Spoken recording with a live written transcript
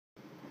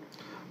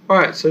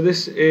Alright, so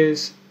this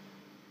is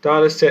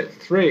data set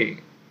 3.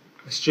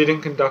 A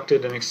student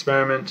conducted an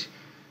experiment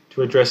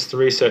to address the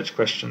research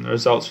question. The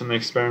results from the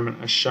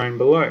experiment are shown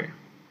below.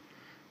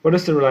 What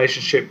is the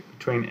relationship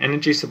between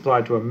energy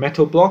supplied to a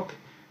metal block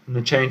and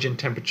the change in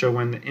temperature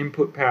when the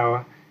input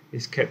power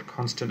is kept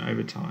constant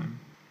over time?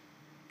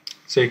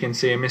 So you can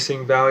see a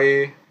missing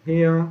value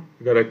here.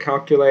 We've got to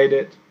calculate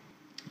it.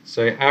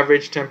 So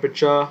average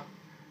temperature,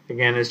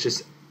 again, is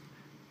just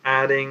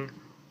adding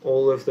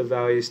all of the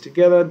values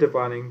together,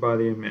 dividing by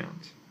the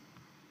amount.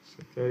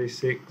 So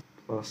 36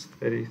 plus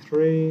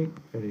 33,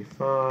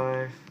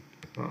 35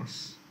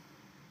 plus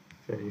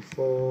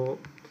 34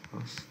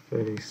 plus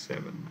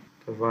 37.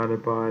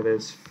 Divided by,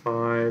 there's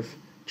 5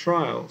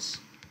 trials.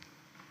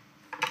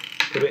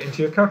 Put it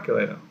into your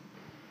calculator.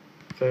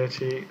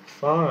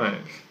 35.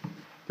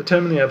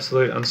 Determine the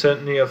absolute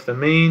uncertainty of the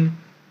mean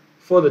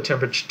for the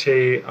temperature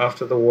T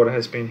after the water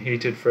has been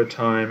heated for a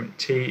time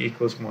T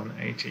equals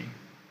 180.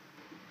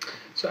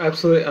 So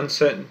absolute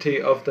uncertainty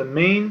of the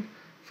mean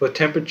for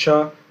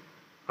temperature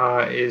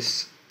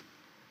is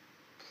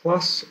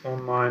plus or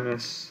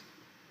minus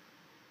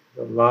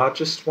the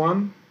largest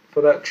one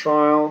for that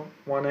trial,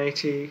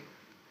 180,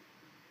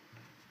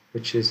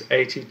 which is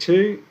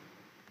 82,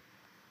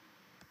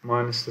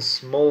 minus the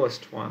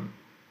smallest one,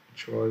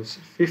 which was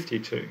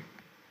 52,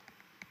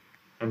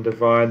 and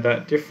divide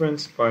that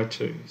difference by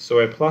 2. So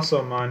we're plus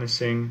or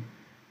minusing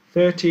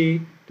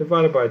 30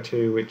 divided by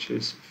 2, which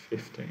is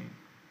 15.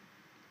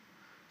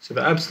 So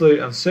the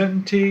absolute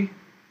uncertainty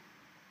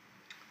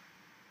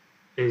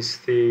is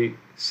the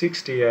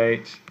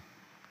 68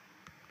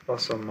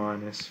 plus or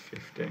minus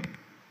 15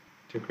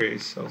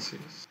 degrees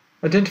Celsius.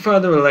 Identify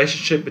the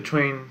relationship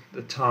between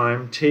the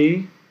time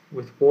T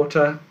with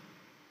water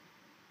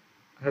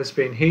has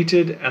been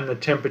heated and the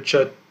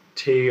temperature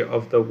T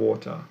of the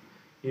water.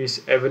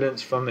 Use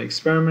evidence from the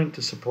experiment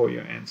to support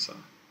your answer.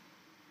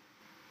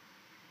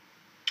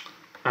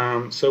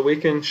 So we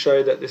can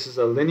show that this is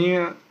a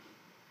linear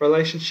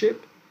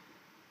relationship.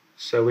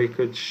 So we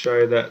could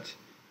show that,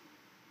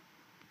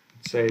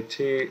 say,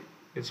 T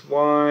is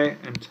Y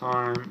and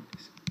time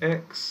is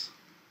X.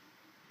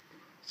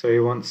 So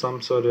you want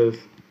some sort of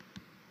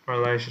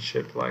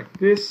relationship like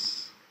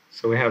this.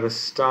 So we have a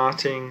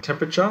starting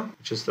temperature,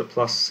 which is the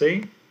plus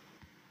C,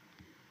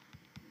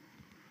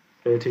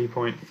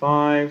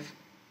 30.5.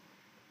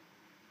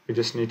 We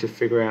just need to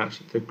figure out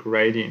the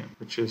gradient,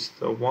 which is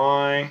the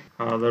Y,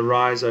 the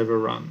rise over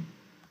run.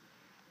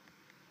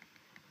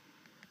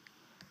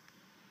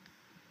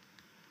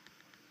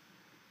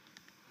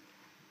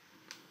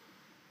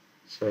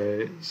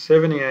 So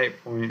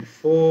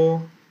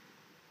 78.4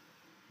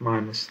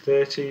 minus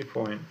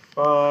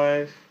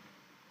 30.5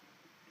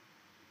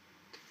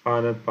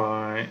 divided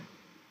by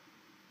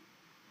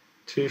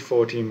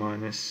 240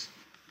 minus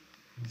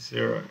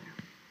 0.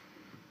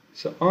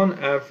 So on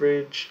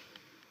average,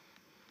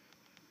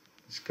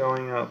 it's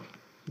going up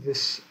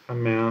this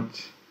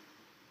amount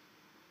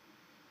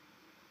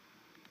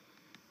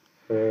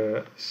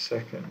per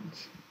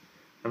second,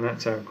 and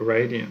that's our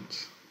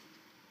gradient.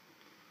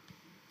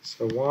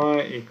 So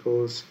y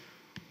equals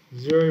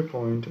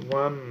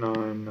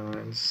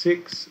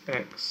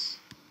 0.1996x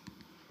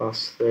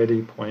plus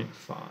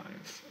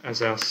 30.5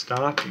 as our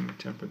starting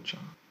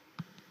temperature.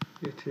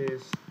 It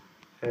is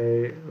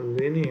a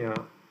linear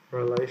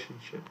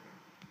relationship.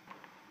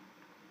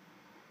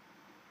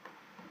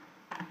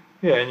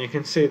 Yeah, and you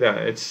can see that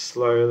it's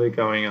slowly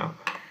going up.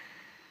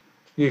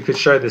 You could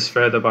show this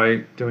further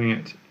by doing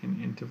it in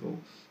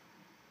intervals.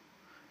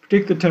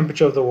 Predict the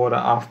temperature of the water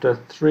after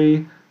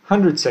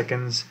 300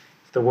 seconds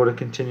if the water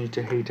continued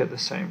to heat at the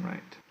same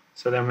rate.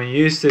 So then we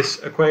use this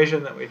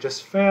equation that we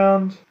just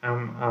found,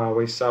 and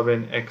we sub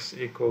in x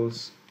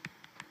equals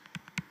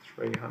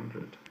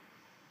 300.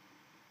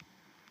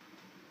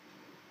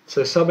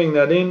 So subbing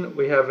that in,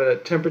 we have a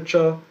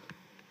temperature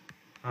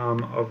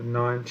of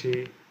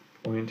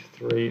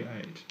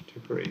 90.38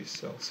 degrees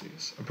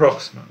Celsius,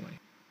 approximately.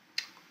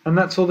 And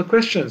that's all the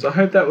questions. I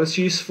hope that was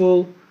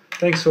useful.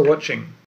 Thanks for watching.